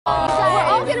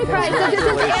gonna cry. So this is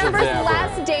Congratulations, Amber's Amber.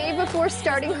 last day before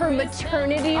starting her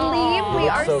maternity leave. We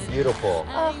are so beautiful.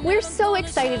 we're so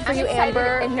excited for you, excited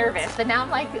Amber. and nervous, but now I'm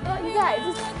like, oh, you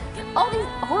guys, all these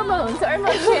hormones are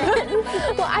emotions.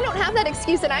 Well, I don't have that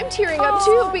excuse, and I'm tearing up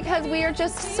too because we are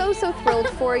just so thrilled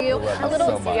for you. A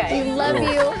little, We love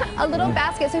you. A little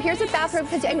basket. So here's a bathrobe,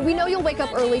 and we know you'll wake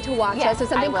up early to watch us. So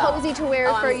something cozy to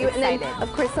wear for you, and then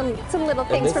of course some little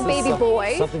things for baby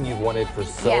boy. Something you've wanted for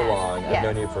so long. I've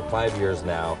known you for 5 years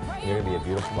now, and you're gonna be a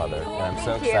beautiful mother. And I'm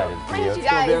so excited for you. It's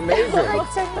gonna be amazing.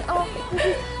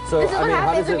 So, This is what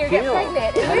happens when you get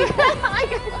pregnant.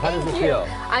 How does it feel?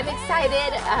 I'm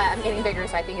excited. I'm getting bigger,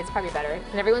 so I think it's probably better.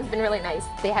 And everyone's been really nice.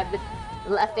 They haven't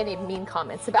left any mean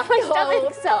comments about my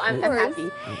stomach, so I'm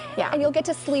happy. Yeah, and you'll get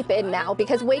to sleep in now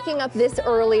because waking up this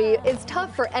early is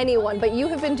tough for anyone, but you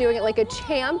have been doing it like a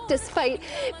champ despite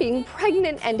being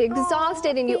pregnant and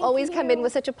exhausted, and you always come in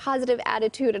with such a positive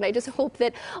attitude, and I just hope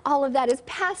that all of that is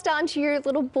passed on to your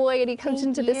little boy and he comes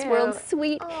into this world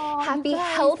sweet, happy,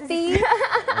 healthy.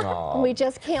 We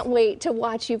just can't wait to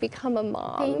watch you become a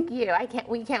mom. Thank you.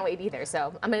 We can't wait either,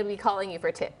 so I'm going to be calling you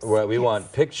for tips. Well, we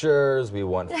want pictures, we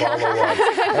want follow-ups,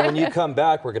 and when you come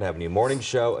back, we're going to have a new morning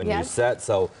show, a new set,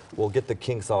 so we'll get the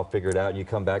kinks all figured out, and you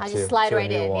come back I'll to just slide right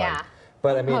a new in, one. yeah.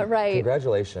 But I mean,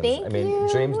 congratulations. Thank I mean, you.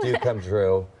 dreams do come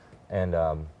true, and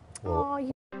we'll